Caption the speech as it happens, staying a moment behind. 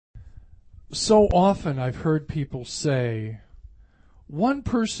So often I've heard people say, one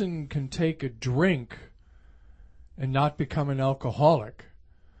person can take a drink and not become an alcoholic,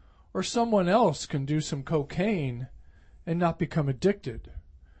 or someone else can do some cocaine and not become addicted.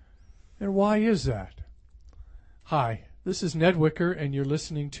 And why is that? Hi, this is Ned Wicker, and you're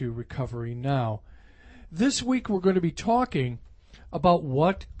listening to Recovery Now. This week we're going to be talking about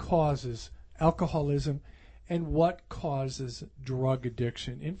what causes alcoholism and what causes drug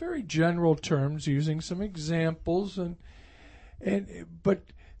addiction in very general terms, using some examples, but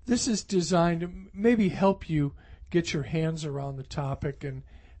this is designed to maybe help you get your hands around the topic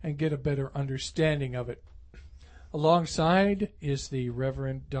and get a better understanding of it. Alongside is the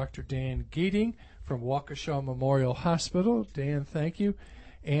Reverend Dr. Dan Geating from Waukesha Memorial Hospital. Dan, thank you.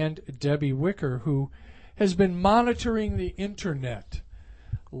 And Debbie Wicker, who has been monitoring the Internet.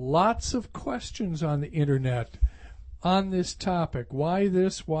 Lots of questions on the Internet on this topic. Why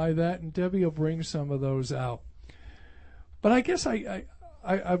this, why that? And Debbie will bring some of those out. But I guess I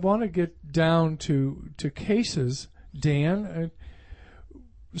want to get down to cases, Dan.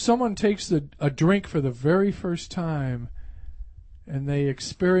 Someone takes a drink for the very first time, and they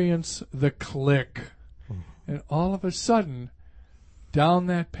experience the click. And all of a sudden, down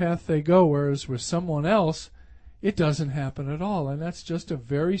that path they go, whereas with someone else, it doesn't happen at all. And that's just a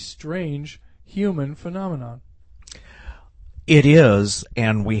very strange human phenomenon. It is,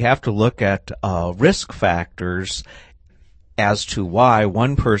 and we have to look at risk factors as to why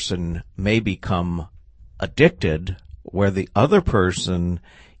one person may become addicted, where the other person,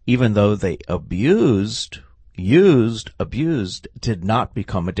 even though they abused, did not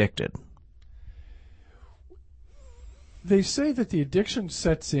become addicted. They say that the addiction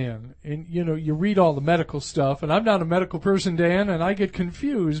sets in, and you read all the medical stuff, and I'm not a medical person, Dan, and I get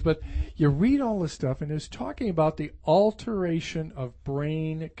confused, but you read all this stuff, and it's talking about the alteration of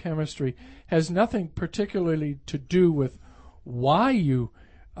brain chemistry. Has nothing particularly to do with why you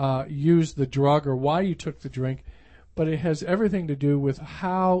used the drug or why you took the drink, but it has everything to do with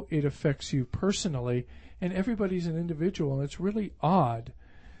how it affects you personally, and everybody's an individual, and it's really odd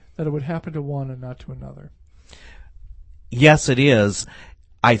that it would happen to one and not to another. Yes, it is.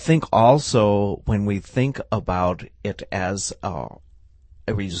 I think also when we think about it as a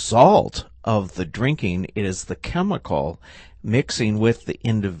result of the drinking, it is the chemical mixing with the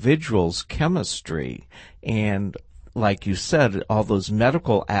individual's chemistry. And like you said, all those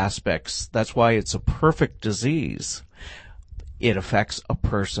medical aspects, that's why it's a perfect disease. It affects a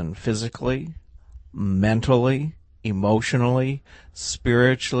person physically, mentally, emotionally,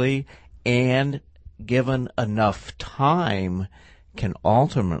 spiritually, and given enough time, can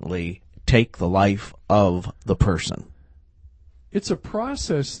ultimately take the life of the person. It's a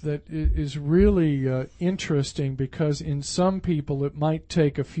process that is really interesting, because in some people it might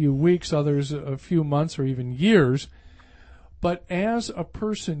take a few weeks, others a few months or even years. But as a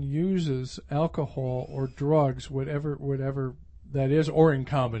person uses alcohol or drugs, whatever that is, or in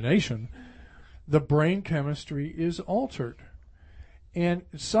combination, the brain chemistry is altered. And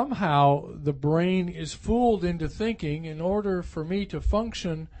somehow the brain is fooled into thinking, in order for me to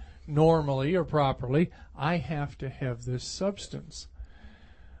function normally or properly, I have to have this substance.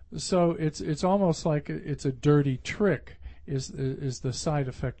 So it's almost like it's a dirty trick, is the side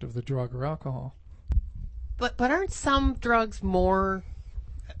effect of the drug or alcohol. But aren't some drugs more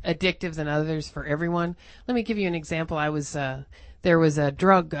addictive than others for everyone? Let me give you an example. There was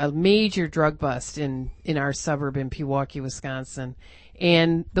a major drug bust in our suburb in Pewaukee, Wisconsin.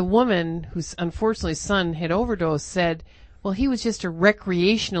 And the woman whose unfortunately son had overdosed said, well, he was just a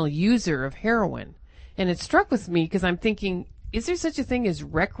recreational user of heroin. And it struck with me because I'm thinking, is there such a thing as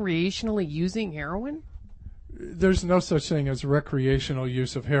recreationally using heroin? There's no such thing as recreational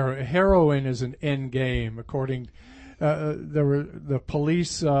use of heroin. Heroin is an end game, according there were the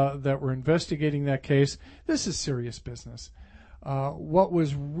police that were investigating that case. This is serious business. What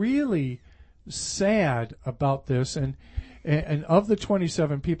was really sad about this, and of the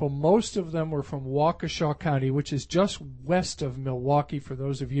 27 people, most of them were from Waukesha County, which is just west of Milwaukee, for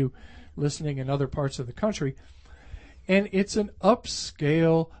those of you listening in other parts of the country. And it's an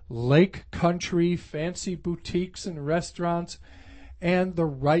upscale lake country, fancy boutiques and restaurants, and the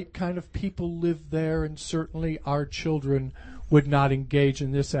right kind of people live there, and certainly our children would not engage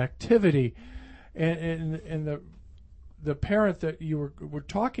in this activity. And the parent that you were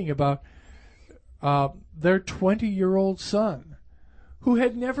talking about, their 20-year-old son, who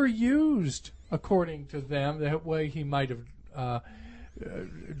had never used, according to them, that way he might have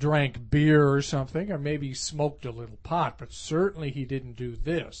drank beer or something, or maybe smoked a little pot, but certainly he didn't do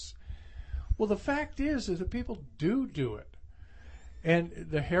this. Well, the fact is that people do it. And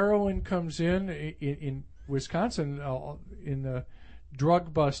the heroin comes in Wisconsin, in the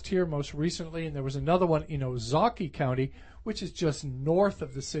drug bust here most recently, and there was another one in Ozaukee County, which is just north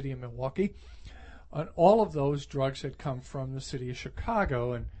of the city of Milwaukee. And all of those drugs had come from the city of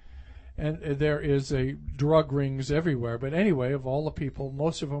Chicago, and there is a drug rings everywhere. But anyway, of all the people,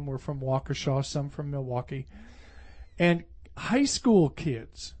 most of them were from Waukesha, some from Milwaukee. And high school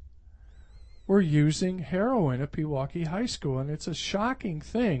kids were using heroin at Pewaukee High School, and it's a shocking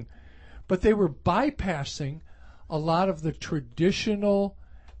thing. But they were bypassing a lot of the traditional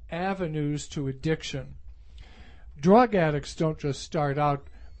avenues to addiction. Drug addicts don't just start out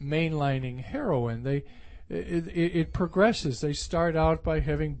mainlining heroin. It progresses. They start out by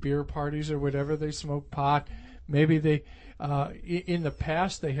having beer parties or whatever. They smoke pot. Maybe they, in the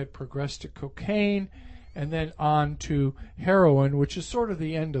past, they had progressed to cocaine and then on to heroin, which is sort of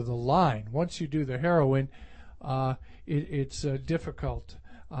the end of the line. Once you do the heroin, it's difficult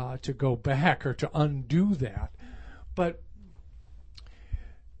to go back or to undo that. But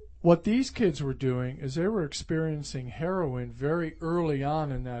what these kids were doing is they were experiencing heroin very early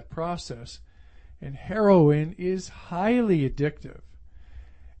on in that process. And heroin is highly addictive.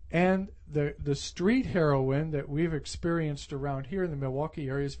 And the street heroin that we've experienced around here in the Milwaukee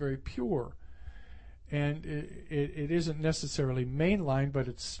area is very pure. And it isn't necessarily mainline, but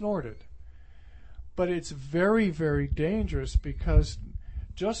it's snorted. But it's very, very dangerous because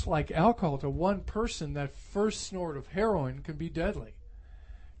just like alcohol, to one person, that first snort of heroin can be deadly.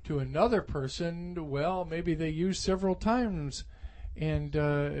 To another person, well, maybe they use several times, and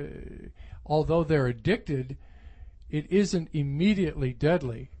although they're addicted, it isn't immediately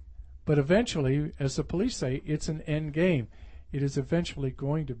deadly. But eventually, as the police say, it's an end game. It is eventually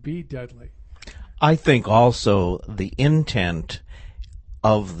going to be deadly. I think also the intent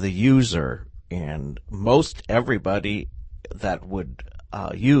of the user, and most everybody that would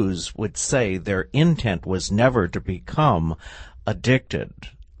use would say their intent was never to become addicted.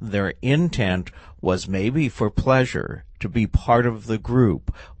 Their intent was maybe for pleasure, to be part of the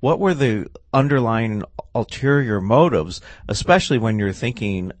group. What were the underlying ulterior motives, especially when you're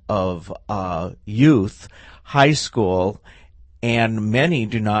thinking of youth, high school, and many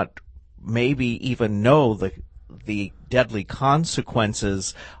do not maybe even know the deadly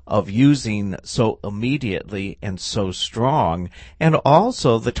consequences of using so immediately and so strong, and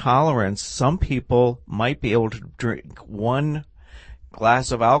also the tolerance. Some people might be able to drink one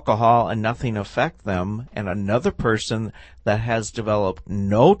glass of alcohol and nothing affect them, and another person that has developed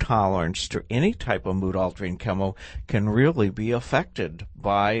no tolerance to any type of mood-altering chemical can really be affected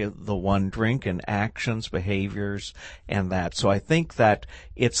by the one drink and actions, behaviors, and that. So I think that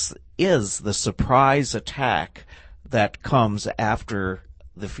is the surprise attack that comes after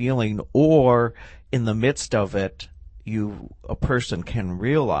the feeling, or in the midst of it, a person can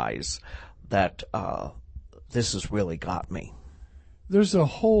realize that this has really got me. There's a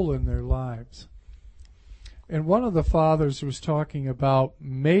hole in their lives. And one of the fathers was talking about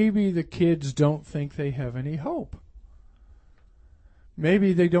maybe the kids don't think they have any hope.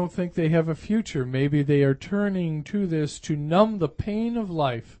 Maybe they don't think they have a future. Maybe they are turning to this to numb the pain of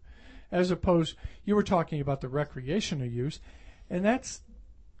life, as opposed, you were talking about the recreational use, and that's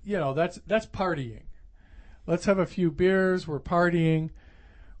partying. Let's have a few beers, we're partying.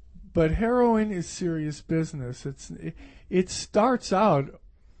 But heroin is serious business. It starts out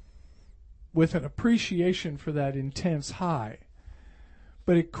with an appreciation for that intense high,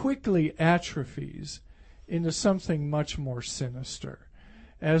 but it quickly atrophies into something much more sinister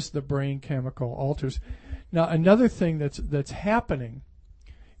as the brain chemical alters. Now, another thing that's happening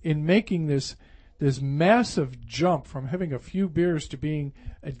in making this massive jump from having a few beers to being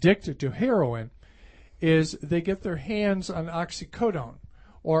addicted to heroin is they get their hands on oxycodone,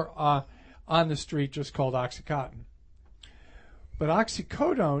 or on the street just called Oxycontin. But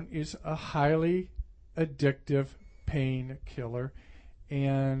oxycodone is a highly addictive painkiller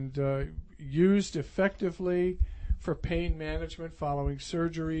and used effectively for pain management following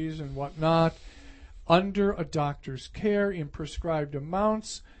surgeries and whatnot, under a doctor's care in prescribed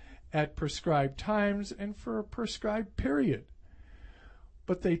amounts at prescribed times and for a prescribed period.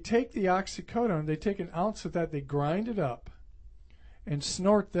 But they take the oxycodone, they take an ounce of that, they grind it up and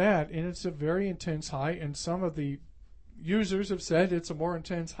snort that, and it's a very intense high, and some of the users have said it's a more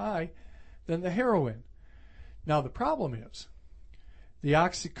intense high than the heroin. Now the problem is the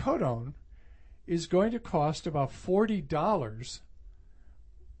oxycodone is going to cost about $40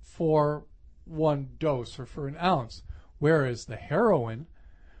 for one dose or for an ounce, whereas the heroin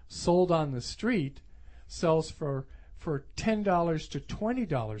sold on the street sells for $10 to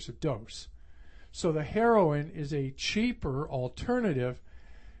 $20 a dose. So the heroin is a cheaper alternative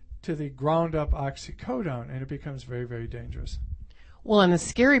to the ground up oxycodone, and it becomes very, very dangerous. Well, and the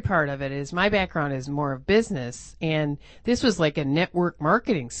scary part of it is my background is more of business, and this was like a network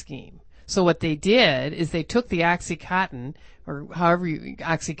marketing scheme. So what they did is they took the Oxycontin, or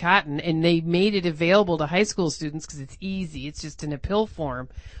Oxycontin, and they made it available to high school students because it's easy. It's just in a pill form.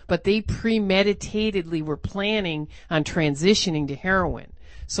 But they premeditatedly were planning on transitioning to heroin.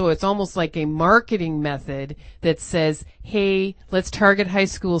 So it's almost like a marketing method that says, hey, let's target high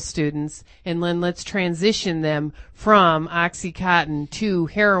school students and then let's transition them from Oxycontin to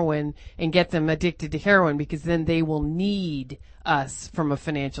heroin and get them addicted to heroin, because then they will need us from a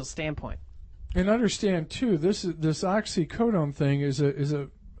financial standpoint. And understand too, this oxycodone thing is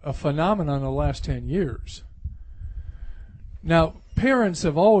a phenomenon in the last 10 years. Now, parents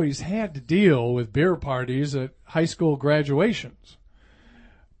have always had to deal with beer parties at high school graduations.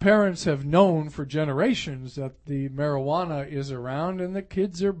 Parents have known for generations that the marijuana is around and the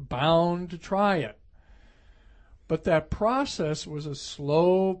kids are bound to try it. But that process was a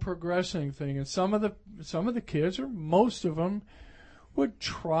slow progressing thing, and some of the kids, or most of them, would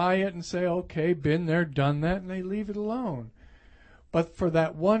try it and say, okay, been there, done that, and they leave it alone. But for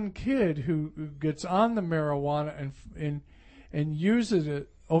that one kid who gets on the marijuana and uses it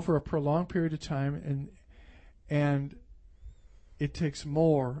over a prolonged period of time, and it takes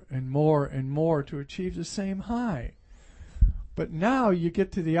more and more and more to achieve the same high. But now you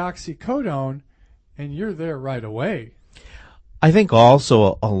get to the oxycodone, and you're there right away. I think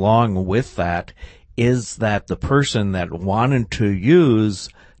also along with that is that the person that wanted to use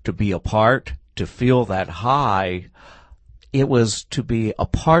to be a part, to feel that high, it was to be a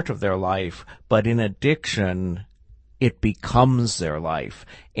part of their life, but in addiction, it becomes their life.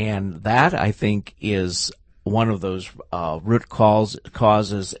 And that, I think, is one of those root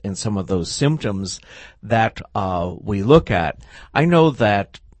causes and some of those symptoms that we look at. I know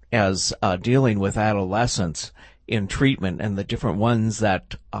that as dealing with adolescents in treatment and the different ones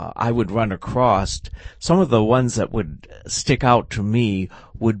that I would run across, some of the ones that would stick out to me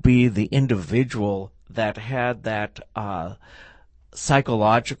would be the individual that had that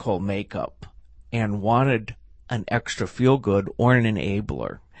psychological makeup and wanted an extra feel-good or an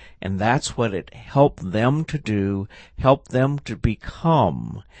enabler. And that's what it helped them to do, helped them to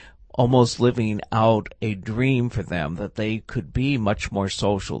become, almost living out a dream for them, that they could be much more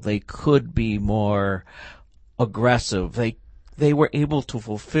social, they could be more aggressive, they were able to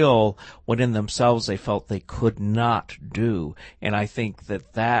fulfill what in themselves they felt they could not do. And I think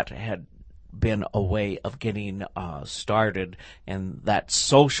that had been a way of getting started, and that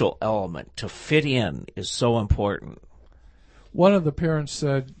social element to fit in is so important. One of the parents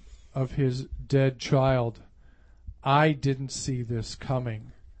said of his dead child, I didn't see this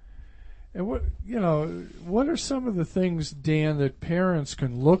coming. And what are some of the things, Dan, that parents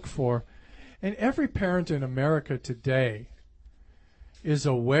can look for? And every parent in America today is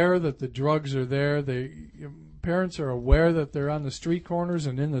aware that the drugs are there. Parents are aware that they're on the street corners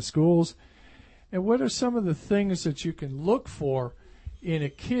and in the schools. And what are some of the things that you can look for in a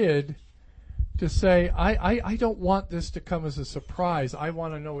kid to say, I don't want this to come as a surprise. I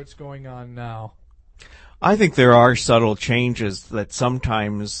want to know what's going on now? I think there are subtle changes that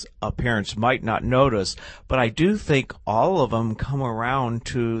sometimes parents might not notice, but I do think all of them come around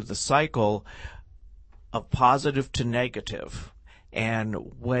to the cycle of positive to negative.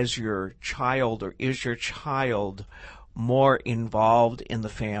 And was your child, or is your child, more involved in the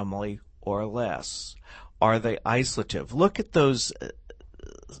family or less? Are they isolative? Look at those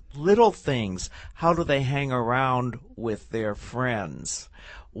little things. How do they hang around with their friends?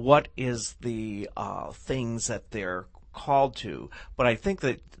 What is the things that they're called to? But I think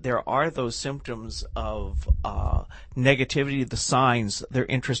that there are those symptoms of negativity, the signs, their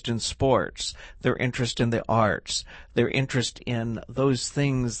interest in sports, their interest in the arts, their interest in those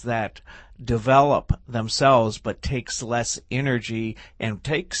things that develop themselves but takes less energy and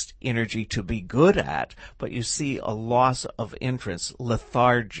takes energy to be good at, but you see a loss of interest,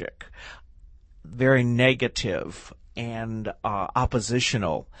 lethargic, very negative, and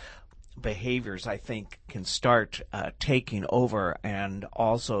oppositional behaviors, I think, can start taking over, and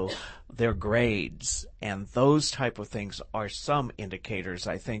also their grades and those type of things are some indicators,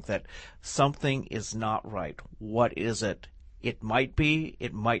 I think, that something is not right. What is it? It might be,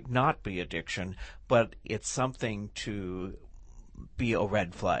 it might not be addiction, but it's something to be a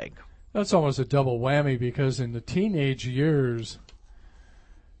red flag. That's almost a double whammy, because in the teenage years,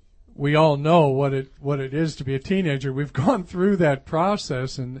 we all know what it is to be a teenager. We've gone through that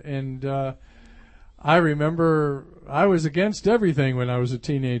process, and I remember I was against everything when I was a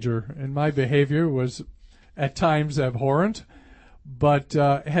teenager, and my behavior was at times abhorrent, but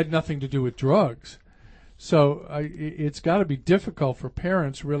it had nothing to do with drugs. So it's got to be difficult for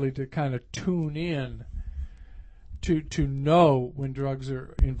parents really to kind of tune in to know when drugs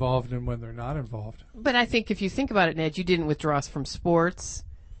are involved and when they're not involved. But I think if you think about it, Ned, you didn't withdraw from sports.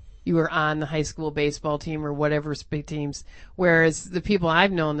 You were on the high school baseball team or whatever teams, whereas the people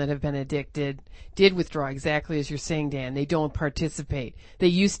I've known that have been addicted did withdraw, exactly as you're saying, Dan. They don't participate. They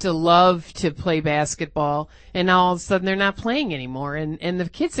used to love to play basketball, and now all of a sudden they're not playing anymore. And the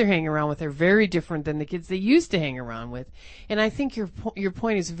kids they're hanging around with are very different than the kids they used to hang around with. And I think your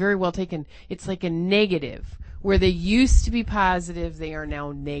point is very well taken. It's like a negative. Where they used to be positive, they are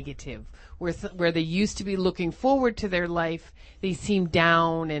now negative. Where they used to be looking forward to their life, they seem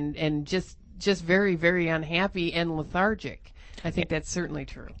down and just very, very unhappy and lethargic. I think that's certainly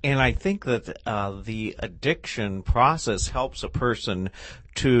true. And I think that the addiction process helps a person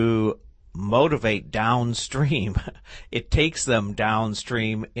to motivate downstream. It takes them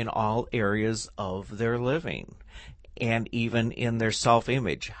downstream in all areas of their living. And even in their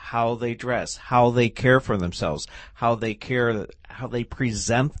self-image, how they dress, how they care for themselves, how they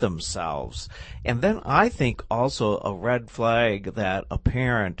present themselves. And then I think also a red flag that a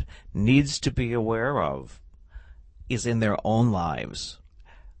parent needs to be aware of is in their own lives.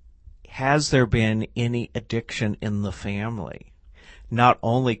 Has there been any addiction in the family? Not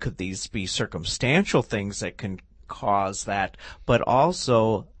only could these be circumstantial things that can cause that, but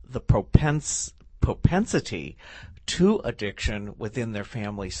also the propensity to addiction within their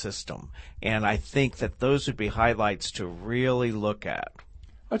family system. And I think that those would be highlights to really look at.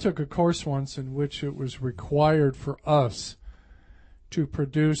 I took a course once in which it was required for us to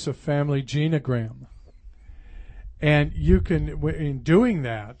produce a family genogram. And you can, in doing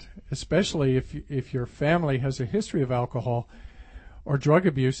that, especially if your family has a history of alcohol or drug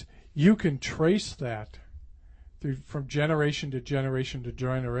abuse, you can trace that from generation to generation to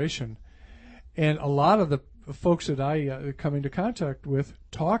generation. And a lot of the folks that I come into contact with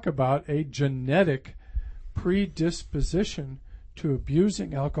talk about a genetic predisposition to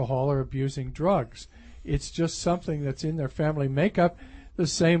abusing alcohol or abusing drugs. It's just something that's in their family makeup, the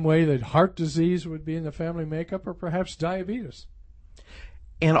same way that heart disease would be in the family makeup, or perhaps diabetes.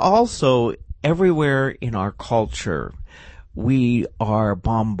 And also, everywhere in our culture, we are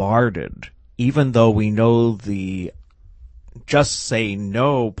bombarded, even though we know the just say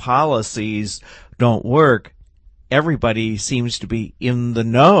no policies don't work, everybody seems to be in the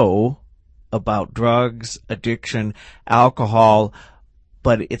know about drugs, addiction, alcohol,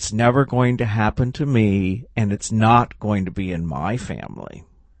 but it's never going to happen to me, and it's not going to be in my family.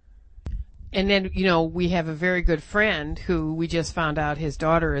 And then, we have a very good friend who we just found out his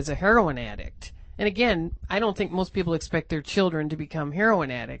daughter is a heroin addict. And again, I don't think most people expect their children to become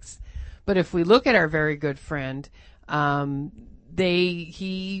heroin addicts. But if we look at our very good friend,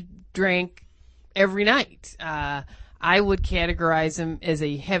 he drank every night. I would categorize him as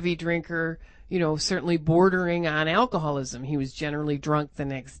a heavy drinker, certainly bordering on alcoholism. He was generally drunk the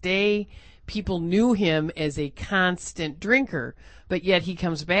next day. People knew him as a constant drinker, but yet he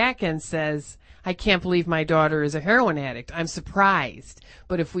comes back and says, I can't believe my daughter is a heroin addict. I'm surprised.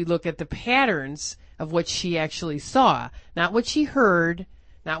 But if we look at the patterns of what she actually saw, not what she heard,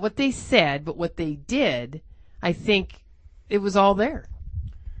 not what they said, but what they did, I think it was all there.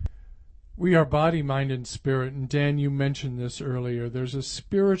 We are body, mind, and spirit. And Dan, you mentioned this earlier. There's a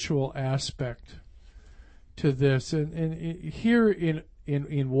spiritual aspect to this. And here in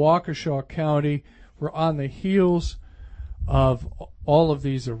Waukesha County, we're on the heels of all of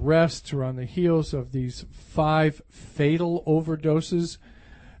these arrests. We're on the heels of these 5 fatal overdoses.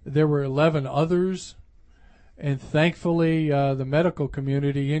 There were 11 others. And thankfully, the medical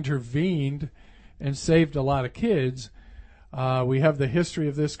community intervened and saved a lot of kids. We have the history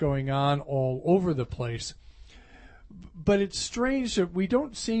of this going on all over the place. But it's strange that we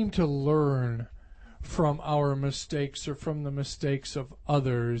don't seem to learn from our mistakes or from the mistakes of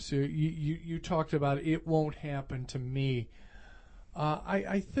others. You talked about it won't happen to me.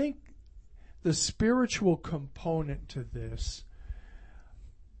 I think the spiritual component to this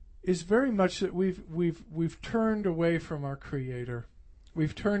is very much that we've turned away from our Creator.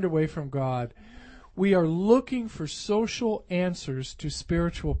 We've turned away from God. We are looking for social answers to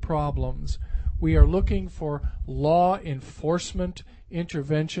spiritual problems. We are looking for law enforcement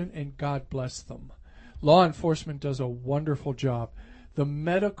intervention, and God bless them. Law enforcement does a wonderful job. The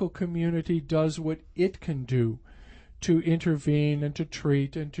medical community does what it can do to intervene and to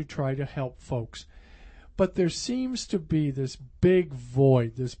treat and to try to help folks. But there seems to be this big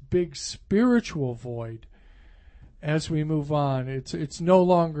void, this big spiritual void as we move on. It's no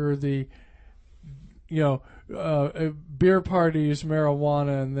longer the, beer parties,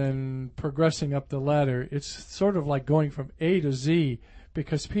 marijuana, and then progressing up the ladder. It's sort of like going from A to Z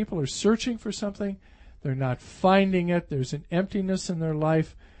because people are searching for something. They're not finding it. There's an emptiness in their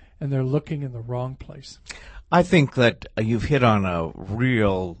life, and they're looking in the wrong place. I think that you've hit on a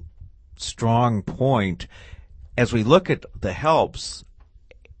real strong point. As we look at the helps,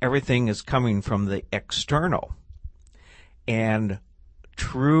 everything is coming from the external. And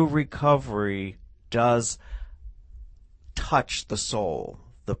true recovery does touch the soul,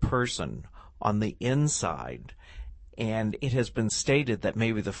 the person on the inside. And it has been stated that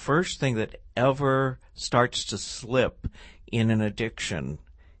maybe the first thing that ever starts to slip in an addiction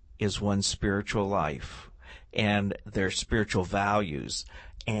is one's spiritual life and their spiritual values,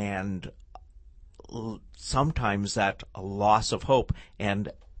 and sometimes that a loss of hope. And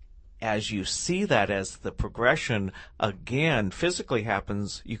as you see that as the progression again physically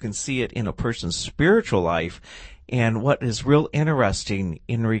happens, you can see it in a person's spiritual life. And what is real interesting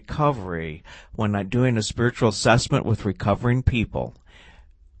in recovery, when I'm doing a spiritual assessment with recovering people,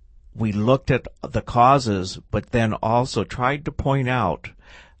 we looked at the causes, but then also tried to point out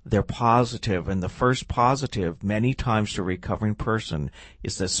their positive. And the first positive many times to a recovering person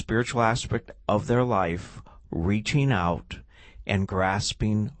is the spiritual aspect of their life, reaching out and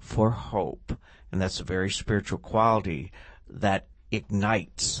grasping for hope. And that's a very spiritual quality that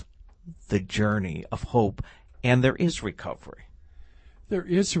ignites the journey of hope. And there is recovery. There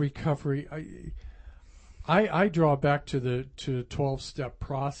is recovery. I draw back to the 12-step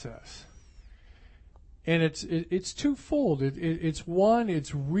process. And it's twofold. It's one,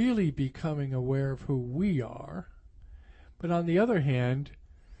 it's really becoming aware of who we are. But on the other hand,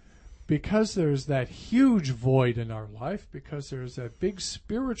 because there's that huge void in our life, because there's that big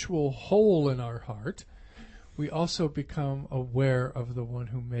spiritual hole in our heart, we also become aware of the one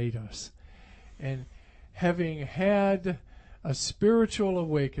who made us. And having had a spiritual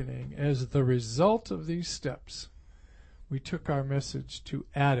awakening as the result of these steps, we took our message to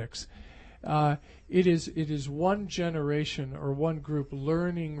addicts. It is one generation or one group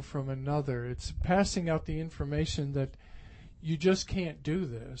learning from another. It's passing out the information that you just can't do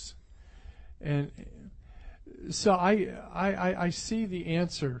this. And so I see the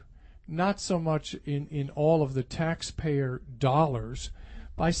answer not so much in all of the taxpayer dollars,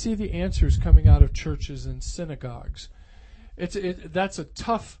 but I see the answers coming out of churches and synagogues. That's a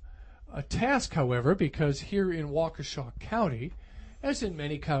tough task, however, because here in Waukesha County, as in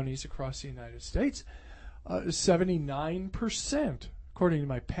many counties across the United States, 79%, according to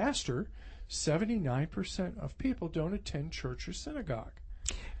my pastor, 79% of people don't attend church or synagogue.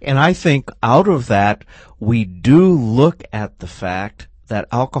 And I think out of that, we do look at the fact that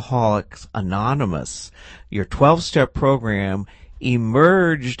Alcoholics Anonymous, your 12-step program,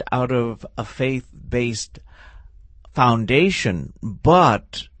 emerged out of a faith-based foundation,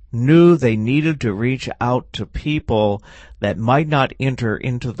 but knew they needed to reach out to people that might not enter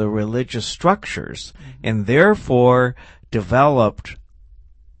into the religious structures, and therefore developed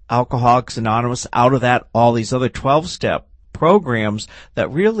Alcoholics Anonymous. Out of that, all these other 12-step programs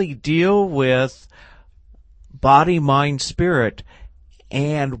that really deal with body, mind, spirit.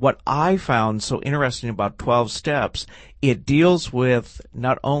 And what I found so interesting about 12 steps, it deals with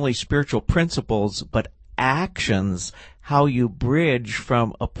not only spiritual principles, but actions, how you bridge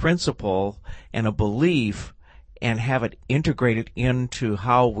from a principle and a belief and have it integrated into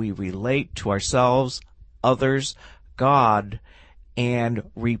how we relate to ourselves, others, God, and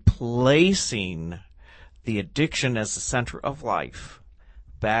replacing the addiction as the center of life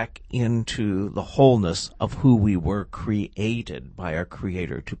back into the wholeness of who we were created by our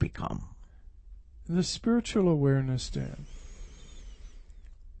Creator to become. The spiritual awareness, Dan.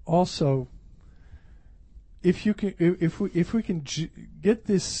 Also, if we can get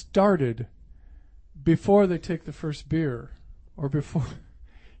this started before they take the first beer, or before,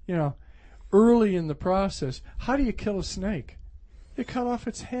 early in the process, how do you kill a snake? You cut off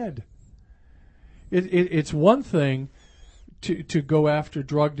its head. It's one thing to go after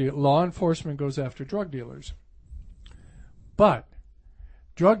drug dealers. Law enforcement goes after drug dealers, but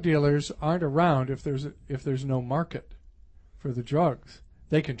drug dealers aren't around if there's no market for the drugs.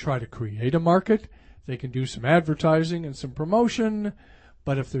 They can try to create a market. They can do some advertising and some promotion,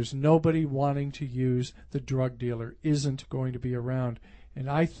 but if there's nobody wanting to use, the drug dealer isn't going to be around. And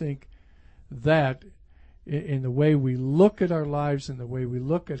I think that in the way we look at our lives, in the way we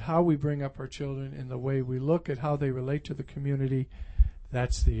look at how we bring up our children, in the way we look at how they relate to the community,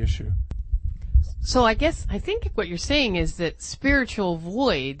 that's the issue. So I think what you're saying is that spiritual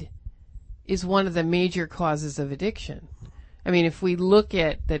void is one of the major causes of addiction. I mean, if we look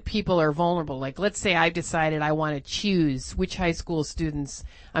at that people are vulnerable, like let's say I decided I want to choose which high school students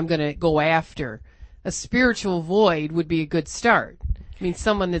I'm going to go after, a spiritual void would be a good start. I mean,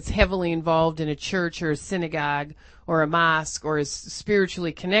 someone that's heavily involved in a church or a synagogue or a mosque or is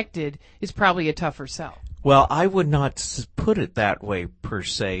spiritually connected is probably a tougher sell. Well, I would not put it that way per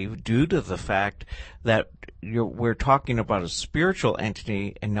se, due to the fact that we're talking about a spiritual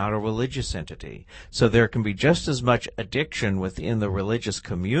entity and not a religious entity. So there can be just as much addiction within the religious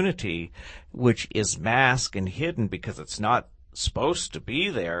community, which is masked and hidden because it's not supposed to be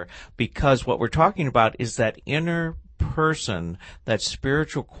there, because what we're talking about is that inner person, that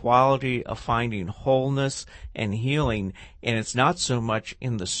spiritual quality of finding wholeness and healing, and it's not so much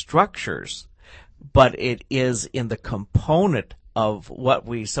in the structures, but it is in the component of what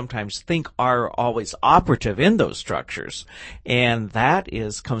we sometimes think are always operative in those structures. And that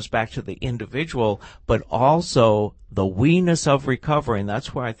comes back to the individual, but also the we-ness of recovery. And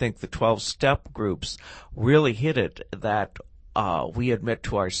that's where I think the 12-step groups really hit it, that we admit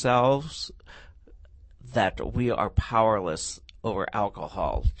to ourselves that we are powerless over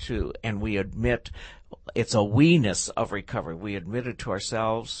alcohol too, and we admit it's a we-ness of recovery. We admit it to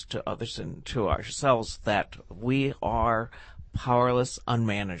ourselves, to others, and to ourselves that we are powerless,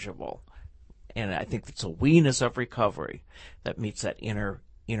 unmanageable. And I think it's a we-ness of recovery that meets that inner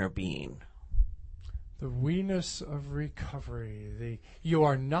being. The we-ness of recovery. You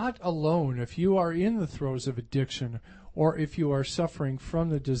are not alone if you are in the throes of addiction or if you are suffering from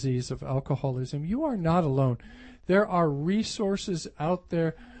the disease of alcoholism. You are not alone. There are resources out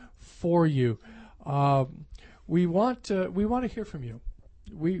there for you. We want to hear from you.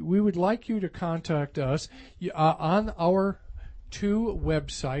 We would like you to contact us on our 2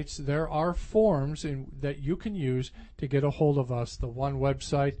 websites. There are forms that you can use to get a hold of us. The one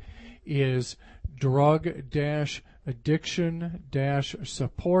website is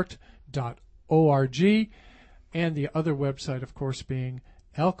drug-addiction-support.org, and the other website, of course, being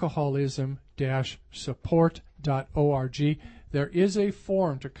alcoholism-support.org. There is a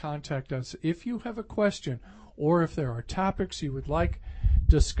form to contact us if you have a question or if there are topics you would like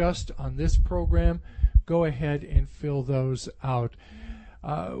discussed on this program. Go ahead and fill those out.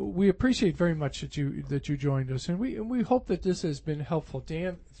 We appreciate very much that you joined us, and we hope that this has been helpful.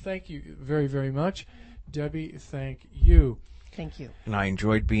 Dan, thank you very, very much. Debbie, thank you. Thank you. And I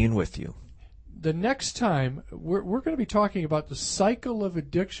enjoyed being with you. The next time, we're going to be talking about the cycle of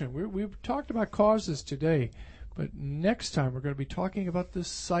addiction. We've talked about causes today, but next time we're going to be talking about the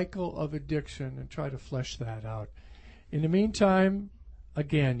cycle of addiction and try to flesh that out. In the meantime,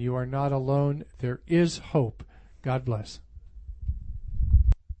 again, you are not alone. There is hope. God bless.